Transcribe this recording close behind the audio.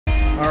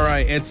All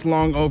right, it's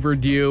long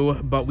overdue,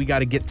 but we got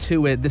to get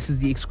to it. This is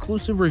the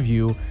exclusive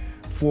review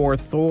for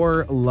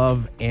Thor,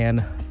 Love,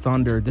 and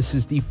Thunder. This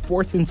is the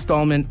fourth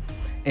installment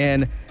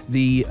in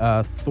the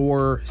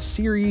Thor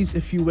series,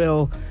 if you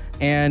will,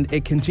 and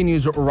it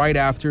continues right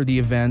after the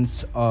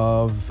events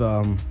of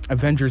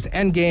Avengers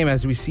Endgame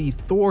as we see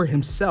Thor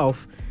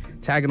himself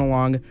tagging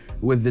along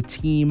with the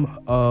team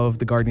of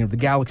the Guardian of the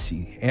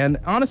Galaxy. And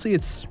honestly,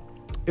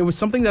 it was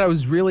something that I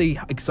was really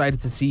excited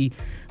to see,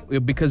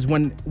 because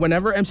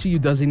whenever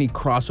MCU does any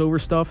crossover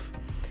stuff,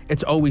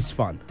 it's always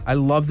fun. I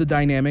love the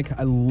dynamic.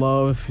 I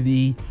love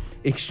the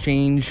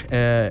exchange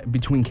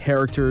between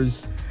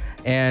characters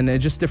and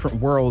just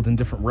different worlds and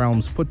different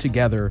realms put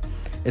together.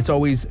 It's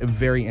always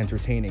very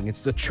entertaining.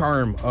 It's the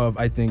charm of,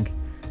 I think,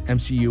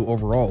 MCU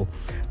overall.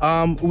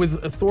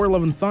 With Thor: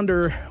 Love and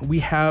Thunder, we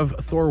have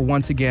Thor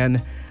once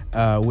again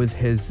with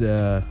his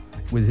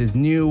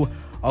new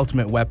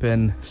ultimate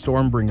weapon,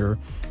 Stormbringer,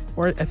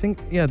 or I think,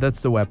 yeah,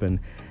 that's the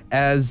weapon.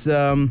 As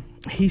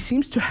he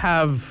seems to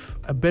have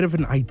a bit of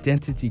an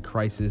identity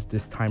crisis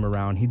this time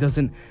around. He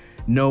doesn't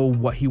know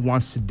what he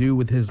wants to do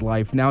with his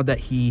life now that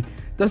he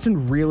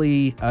doesn't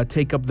really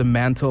take up the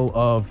mantle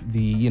of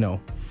the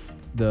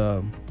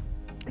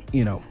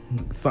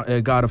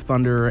God of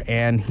Thunder,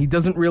 and he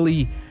doesn't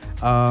really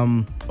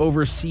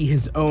oversee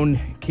his own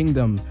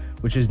kingdom,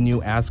 which is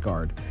New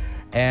Asgard.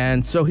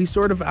 And so he's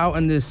sort of out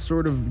on this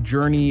sort of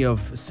journey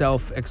of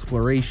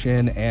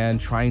self-exploration and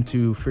trying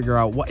to figure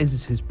out what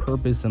is his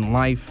purpose in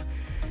life.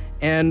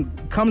 And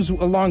comes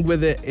along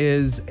with it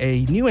is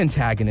a new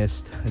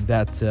antagonist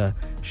that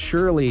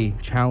surely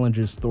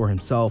challenges Thor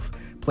himself,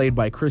 played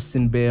by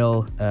Kristen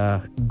Bale,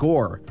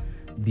 Gore,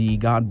 the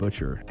God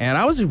Butcher. And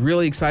I was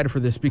really excited for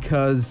this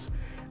because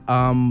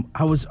I'm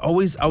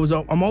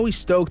always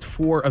stoked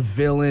for a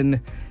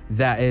villain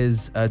that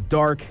is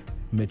dark,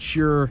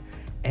 mature,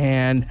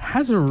 and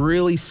has a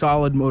really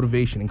solid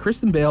motivation. And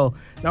Kristen Bale,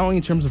 not only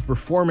in terms of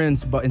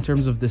performance, but in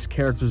terms of this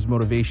character's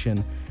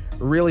motivation,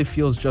 really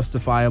feels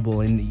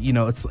justifiable. And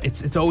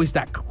it's always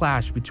that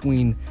clash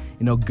between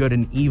good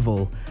and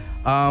evil.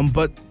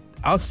 But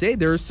I'll say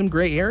there's some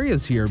gray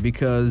areas here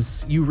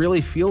because you really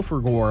feel for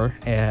Gore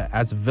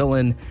as a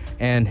villain,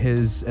 and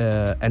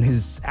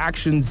his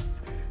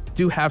actions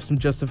do have some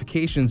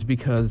justifications,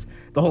 because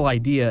the whole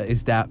idea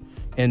is that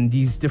in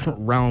these different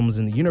realms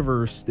in the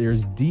universe,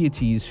 there's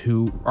deities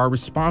who are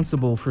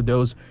responsible for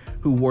those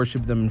who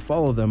worship them and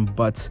follow them,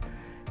 but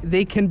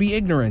they can be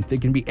ignorant, they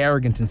can be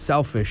arrogant and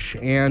selfish,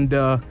 and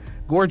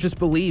Gore just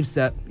believes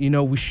that,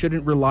 we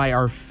shouldn't rely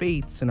our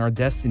fates and our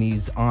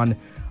destinies on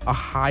a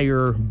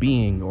higher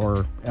being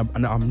or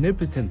an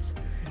omnipotent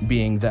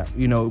being, that,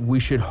 we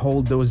should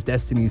hold those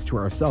destinies to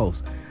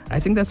ourselves. I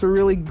think that's a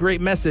really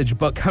great message,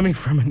 but coming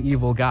from an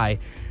evil guy.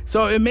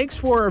 So it makes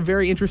for a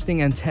very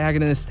interesting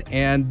antagonist,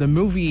 and the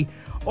movie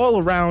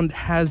all around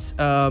has,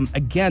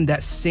 again,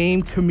 that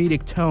same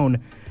comedic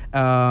tone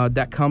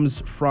that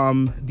comes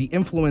from the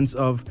influence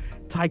of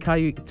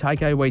Taika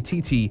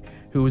Waititi,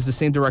 who is the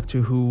same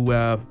director who,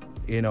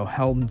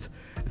 helmed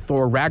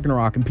Thor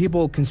Ragnarok, and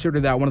people consider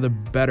that one of the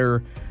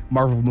better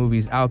Marvel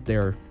movies out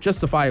there,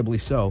 justifiably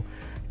so.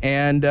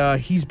 And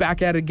he's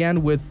back at it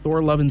again with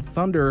Thor: Love and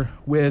Thunder,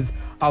 with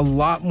a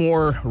lot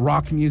more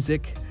rock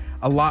music,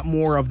 a lot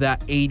more of that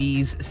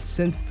 80s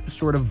synth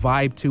sort of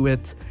vibe to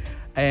it.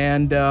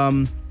 And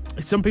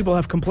some people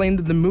have complained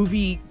that the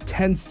movie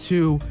tends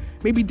to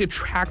maybe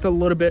detract a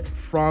little bit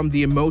from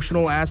the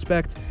emotional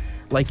aspect.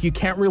 Like you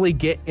can't really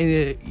get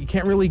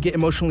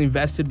emotionally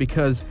invested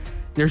because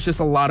there's just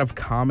a lot of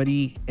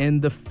comedy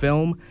in the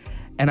film.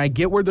 And I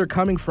get where they're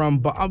coming from,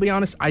 but I'll be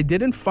honest, I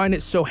didn't find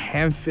it so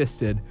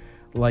ham-fisted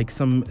like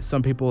some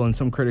people and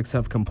some critics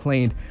have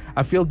complained.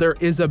 I feel there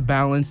is a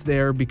balance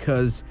there,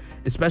 because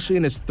especially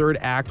in its third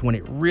act, when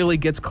it really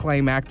gets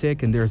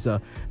climactic and there's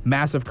a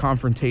massive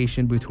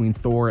confrontation between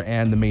Thor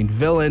and the main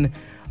villain,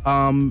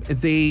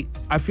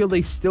 I feel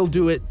they still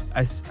do it.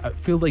 I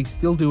feel they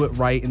still do it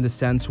right, in the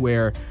sense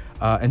where,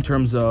 in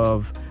terms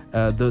of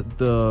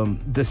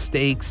the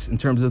stakes, in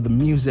terms of the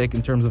music,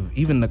 in terms of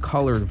even the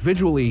color,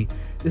 visually,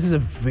 this is a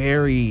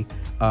very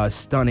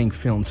stunning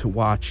film to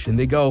watch. And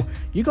you go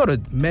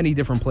to many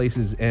different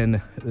places in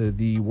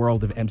the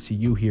world of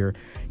MCU here.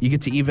 You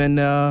get to even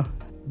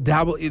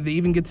dabble a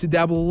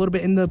little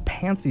bit in the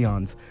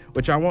pantheons,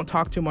 which I won't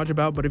talk too much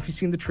about, but if you've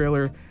seen the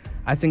trailer,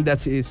 I think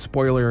that's a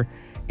spoiler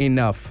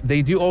enough.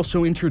 They do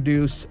also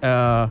introduce,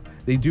 they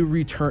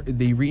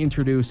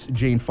reintroduce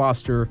Jane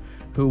Foster,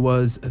 who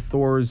was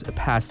Thor's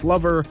past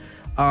lover.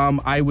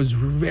 I was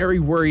very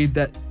worried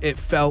that it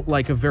felt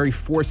like a very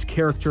forced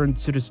character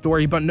into the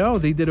story, but no,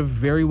 they did a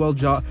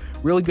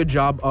really good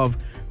job of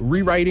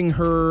rewriting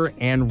her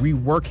and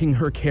reworking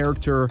her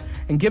character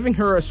and giving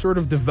her a sort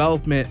of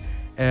development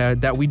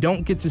that we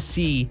don't get to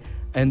see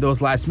in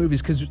those last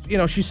movies, because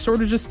she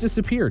sort of just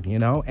disappeared,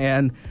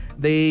 and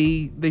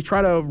they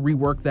try to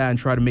rework that and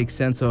try to make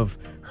sense of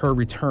her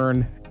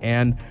return.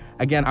 And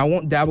again, I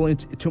won't dabble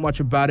into too much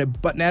about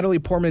it, but Natalie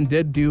Portman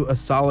did do a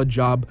solid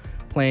job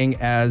playing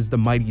as the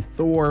mighty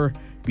Thor,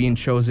 being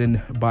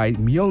chosen by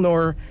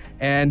Mjolnir,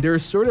 And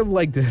there's sort of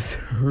like this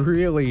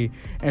really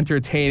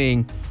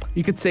entertaining,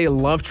 you could say,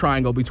 love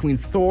triangle between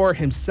Thor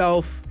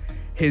himself,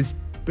 his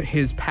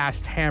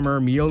past hammer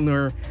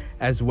Mjolnir,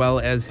 as well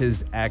as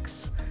his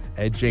ex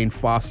Jane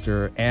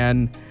Foster.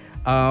 And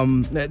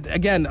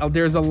again,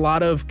 there's a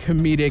lot of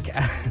comedic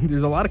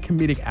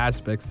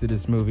aspects to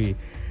this movie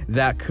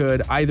that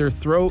could either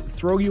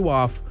throw you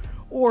off,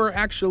 or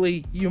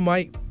actually you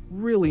might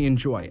really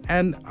enjoy.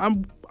 And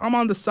I'm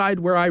on the side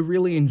where I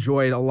really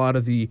enjoyed a lot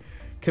of the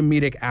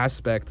comedic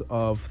aspect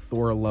of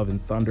Thor: Love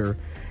and Thunder.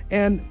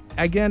 And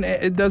again,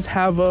 it does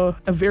have a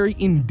very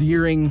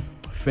endearing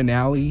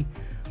finale,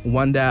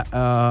 one that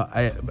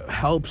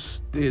helps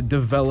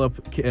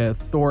develop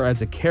Thor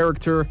as a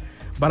character.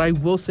 But I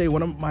will say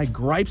one of my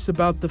gripes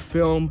about the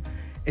film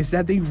is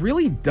that they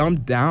really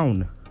dumbed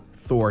down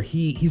Thor.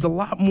 He's a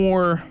lot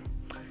more,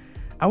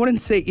 I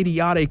wouldn't say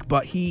idiotic,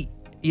 but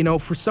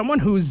for someone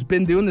who's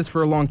been doing this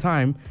for a long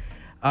time,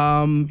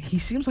 he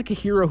seems like a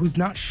hero who's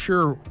not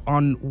sure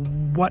on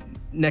what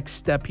next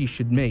step he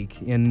should make.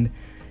 And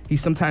he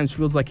sometimes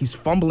feels like he's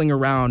fumbling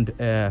around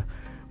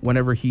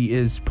whenever he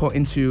is put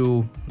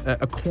into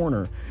a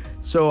corner.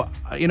 So,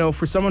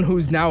 for someone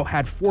who's now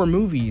had 4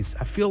 movies,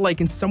 I feel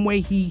like in some way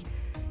he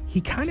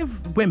kind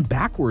of went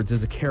backwards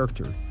as a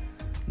character.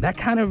 That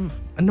kind of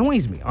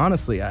annoys me,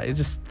 honestly. I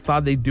just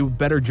thought they'd do a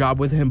better job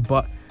with him,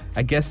 but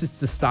I guess it's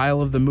the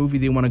style of the movie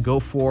they want to go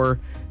for.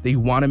 They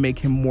want to make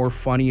him more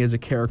funny as a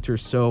character.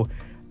 So,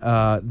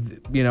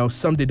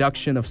 some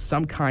deduction of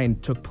some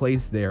kind took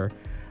place there.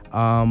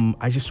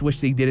 I just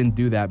wish they didn't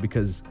do that,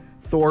 because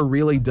Thor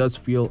really does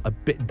feel a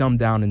bit dumbed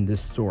down in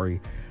this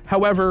story.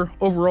 However,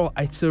 overall,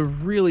 it's a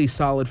really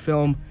solid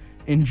film,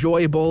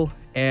 enjoyable,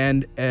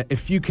 and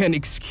if you can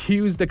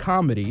excuse the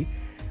comedy,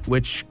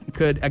 which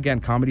could, again,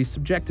 comedy's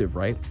subjective,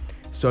 right?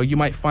 So you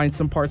might find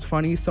some parts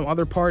funny, some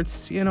other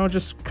parts,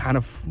 just kind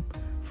of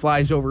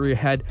flies over your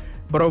head.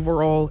 But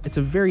overall, it's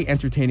a very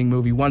entertaining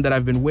movie, one that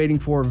I've been waiting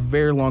for a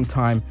very long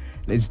time.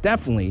 It's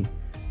definitely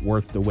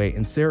worth the wait.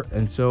 And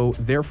so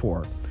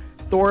therefore,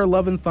 Thor: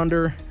 Love and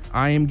Thunder,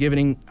 I'm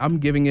giving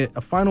it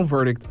a final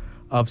verdict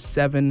of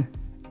 7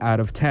 out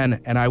of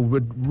 10. And I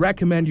would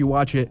recommend you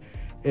watch it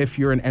if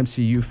you're an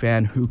MCU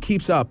fan who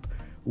keeps up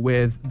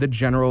with the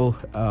general,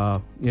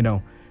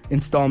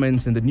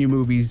 installments and the new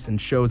movies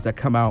and shows that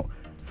come out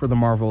for the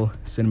Marvel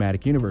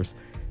Cinematic Universe.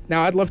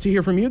 Now, I'd love to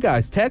hear from you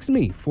guys. Text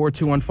me,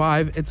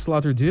 4215, it's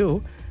Slaughter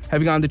Do.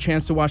 Have you gotten the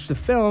chance to watch the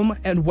film,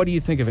 and what do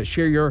you think of it?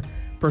 Share your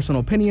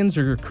personal opinions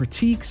or your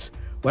critiques,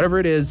 whatever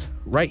it is,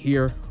 right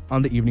here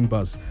on the Evening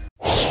Buzz.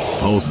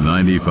 Pulse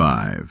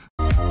 95.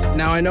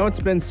 Now, I know it's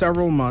been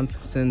several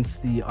months since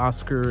the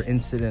Oscar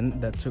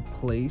incident that took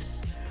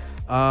place.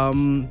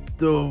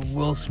 The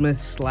Will Smith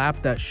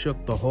slap that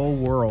shook the whole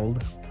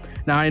world.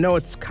 Now, I know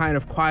it's kind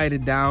of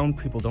quieted down.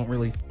 People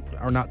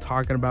are not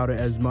talking about it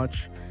as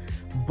much.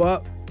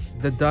 But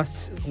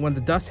when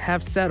the dust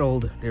have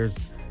settled,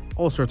 there's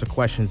all sorts of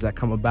questions that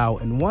come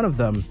about. And one of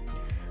them,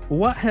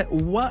 what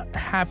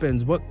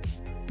happens, what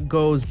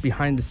goes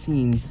behind the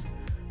scenes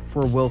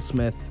for Will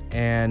Smith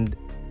and,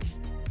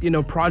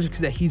 projects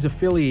that he's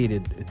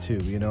affiliated to,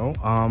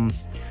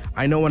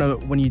 I know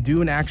when you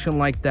do an action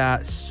like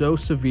that, so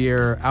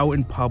severe, out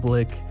in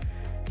public,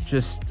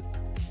 just,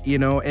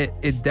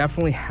 it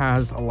definitely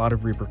has a lot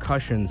of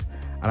repercussions.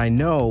 And I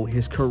know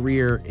his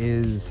career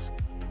is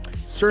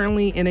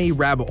certainly in a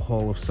rabbit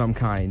hole of some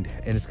kind,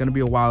 and it's going to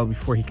be a while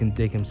before he can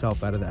dig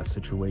himself out of that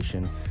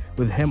situation,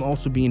 with him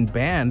also being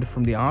banned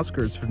from the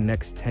Oscars for the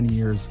next 10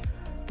 years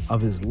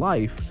of his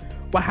life.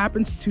 What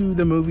happens to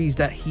the movies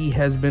that he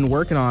has been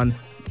working on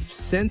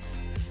since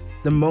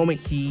the moment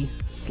he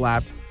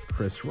slapped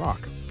Chris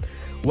Rock?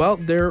 Well,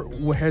 there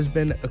has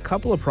been a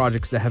couple of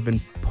projects that have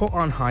been put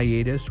on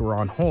hiatus or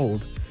on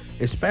hold,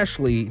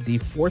 especially the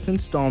 4th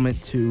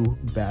installment to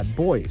Bad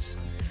Boys.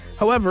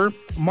 However,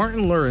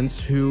 Martin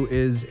Lawrence, who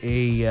is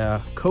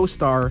a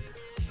co-star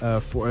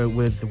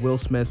with Will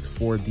Smith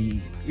for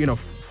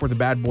the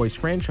Bad Boys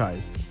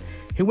franchise,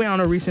 he went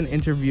on a recent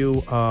interview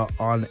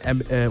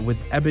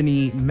with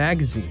Ebony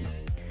magazine,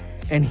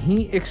 and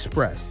he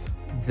expressed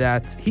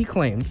that he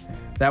claimed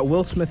that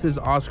Will Smith's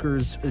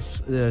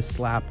Oscars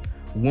slap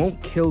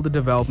won't kill the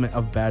development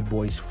of Bad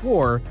Boys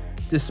 4,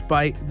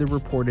 despite the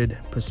reported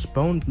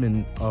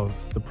postponement of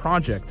the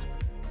project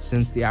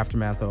since the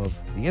aftermath of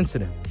the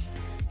incident.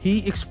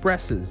 He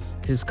expresses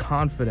his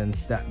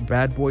confidence that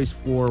Bad Boys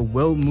 4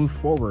 will move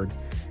forward,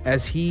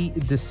 as he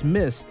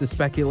dismissed the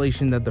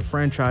speculation that the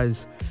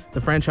franchise's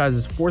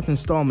 4th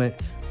installment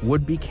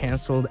would be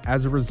canceled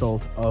as a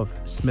result of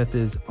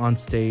Smith's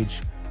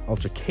onstage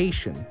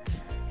altercation.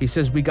 He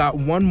says, "We got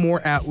one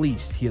more at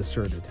least," he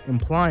asserted,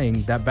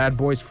 implying that Bad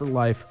Boys for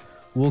Life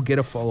will get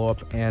a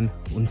follow-up and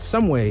in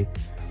some way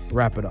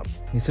wrap it up.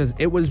 He says,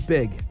 "It was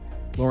big,"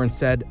 Lawrence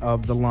said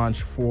of the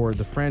launch for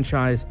the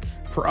franchise,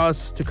 "for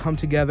us to come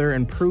together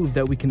and prove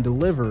that we can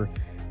deliver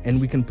and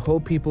we can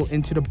pull people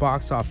into the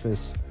box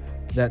office,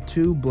 that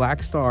 2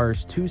 black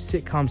stars, 2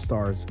 sitcom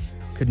stars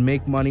could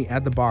make money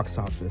at the box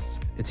office.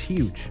 It's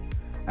huge.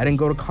 I didn't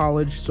go to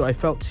college, so I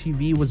felt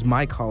TV was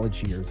my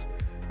college years.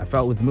 I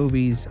felt with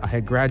movies. I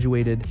had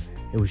graduated.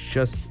 It was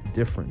just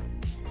different.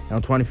 Now,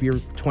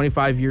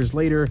 25 years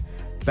later,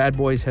 Bad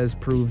Boys has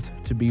proved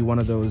to be one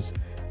of those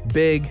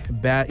big,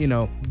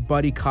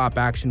 buddy cop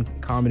action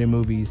comedy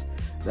movies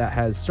that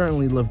has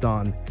certainly lived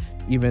on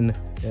even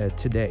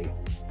today.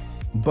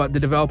 But the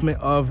development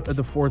of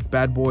the fourth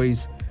Bad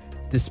Boys,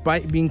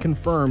 despite being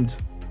confirmed,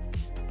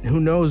 who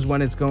knows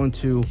when it's going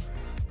to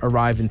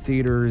arrive in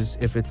theaters,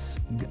 if it's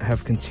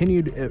have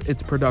continued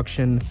its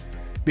production,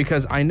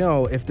 because I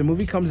know if the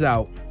movie comes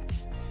out,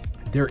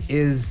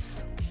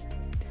 there's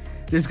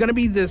going to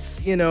be this,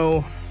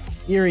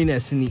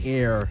 eeriness in the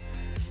air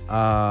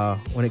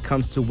when it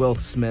comes to Will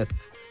Smith.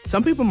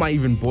 Some people might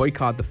even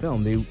boycott the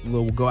film. They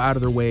will go out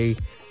of their way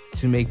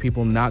to make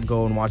people not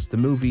go and watch the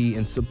movie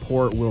and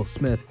support Will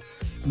Smith,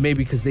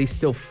 maybe because they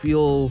still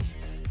feel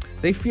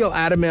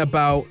adamant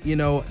about,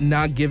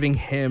 not giving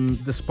him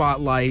the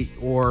spotlight,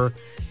 or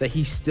that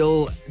he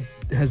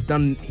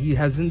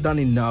hasn't done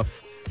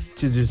enough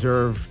to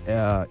deserve,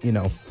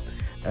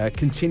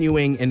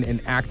 continuing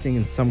and acting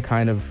in some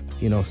kind of,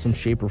 some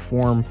shape or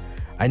form.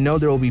 I know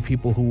there will be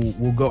people who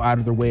will go out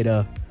of their way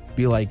to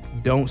be like,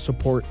 don't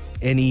support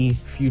any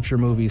future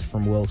movies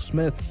from Will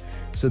Smith.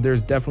 So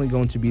there's definitely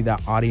going to be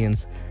that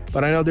audience.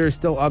 But I know there's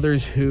still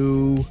others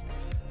who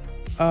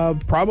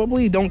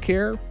probably don't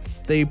care.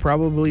 They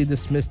probably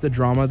dismiss the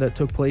drama that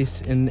took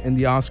place in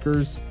the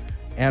Oscars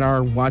and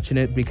are watching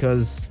it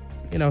because,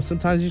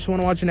 sometimes you just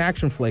want to watch an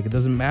action flick. It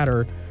doesn't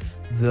matter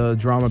the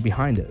drama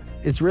behind it.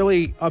 It's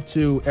really up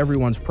to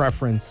everyone's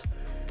preference,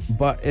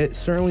 but it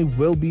certainly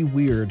will be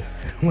weird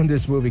when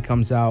this movie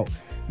comes out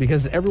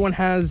because everyone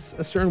has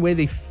a certain way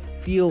they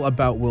feel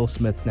about Will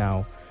Smith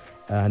now.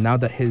 Now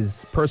that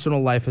his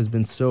personal life has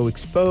been so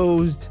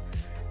exposed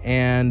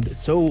and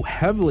so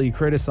heavily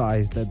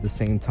criticized at the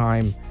same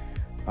time.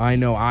 I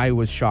know I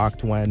was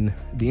shocked when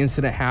the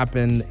incident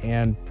happened,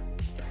 and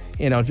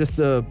just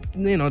the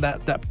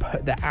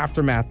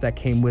aftermath that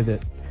came with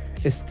it.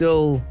 It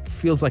still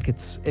feels like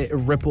it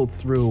rippled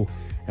through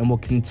and will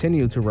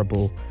continue to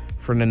ripple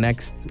for the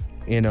next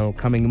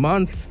coming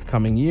month,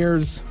 coming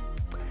years.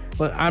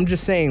 But I'm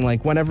just saying,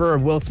 like, whenever a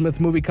Will Smith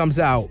movie comes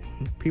out,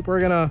 people are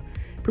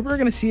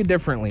gonna see it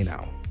differently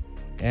now,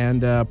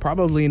 and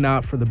probably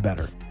not for the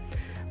better.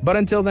 But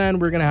until then,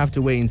 we're gonna have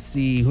to wait and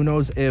see. Who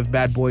knows if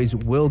Bad Boys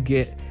will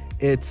get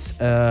its,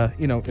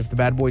 if the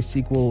Bad Boys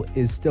sequel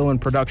is still in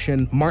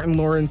production. Martin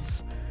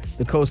Lawrence,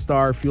 the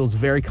co-star, feels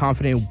very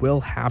confident it will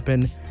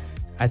happen.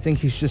 I think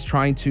he's just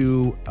trying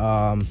to,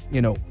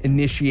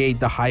 initiate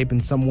the hype in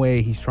some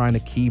way. He's trying to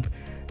keep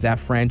that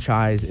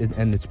franchise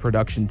and its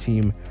production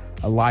team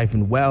alive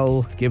and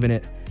well, giving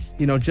it,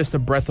 just a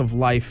breath of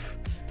life,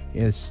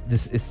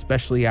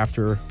 especially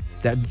after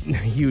that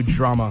huge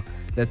drama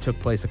that took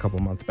place a couple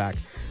months back.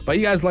 But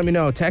you guys let me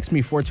know. Text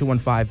me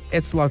 4215.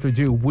 It's Lothar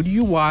Do. Would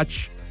you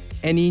watch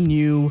any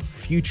new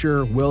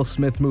future Will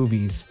Smith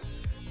movies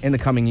in the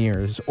coming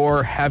years?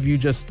 Or have you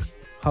just,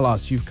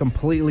 halas, you've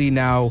completely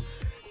now,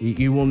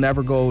 you will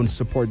never go and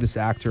support this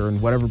actor in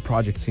whatever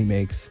projects he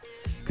makes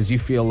because you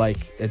feel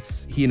like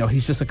it's,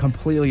 he's just a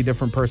completely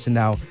different person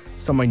now,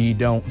 someone you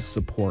don't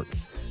support.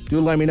 Do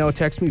let me know.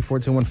 Text me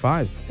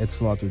 4215.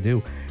 It's Lothar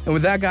Do. And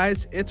with that,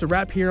 guys, it's a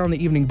wrap here on the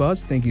Evening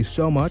Buzz. Thank you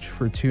so much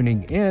for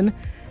tuning in.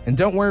 And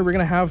don't worry, we're going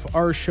to have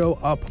our show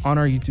up on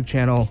our YouTube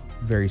channel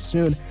very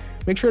soon.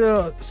 Make sure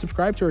to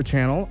subscribe to our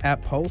channel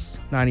at Pulse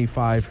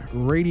 95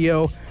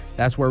 Radio.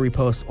 That's where we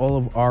post all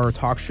of our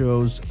talk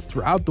shows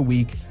throughout the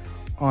week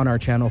on our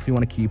channel if you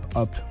want to keep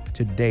up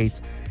to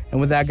date. And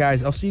with that,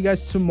 guys, I'll see you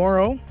guys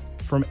tomorrow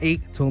from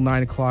 8 till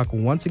 9 o'clock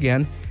once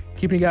again,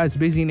 keeping you guys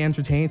busy and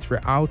entertained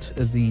throughout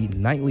the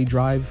nightly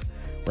drive,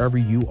 wherever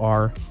you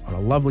are on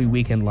a lovely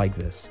weekend like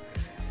this.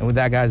 And with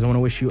that, guys, I want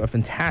to wish you a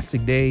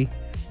fantastic day.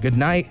 Good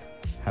night.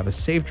 Have a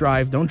safe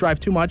drive. Don't drive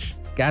too much.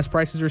 Gas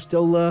prices are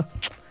still,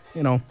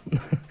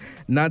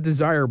 not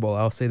desirable.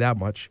 I'll say that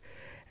much.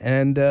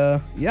 And,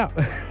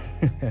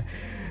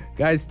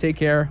 guys, take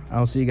care.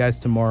 I'll see you guys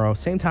tomorrow.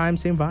 Same time,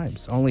 same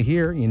vibes. Only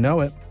here, you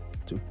know it,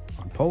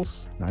 on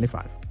Pulse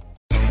 95.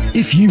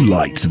 If you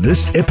liked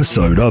this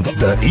episode of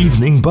The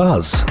Evening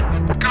Buzz,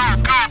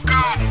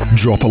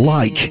 drop a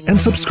like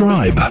and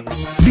subscribe.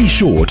 Be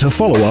sure to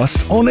follow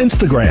us on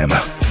Instagram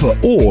for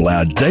all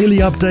our daily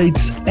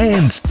updates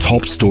and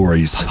top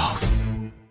stories.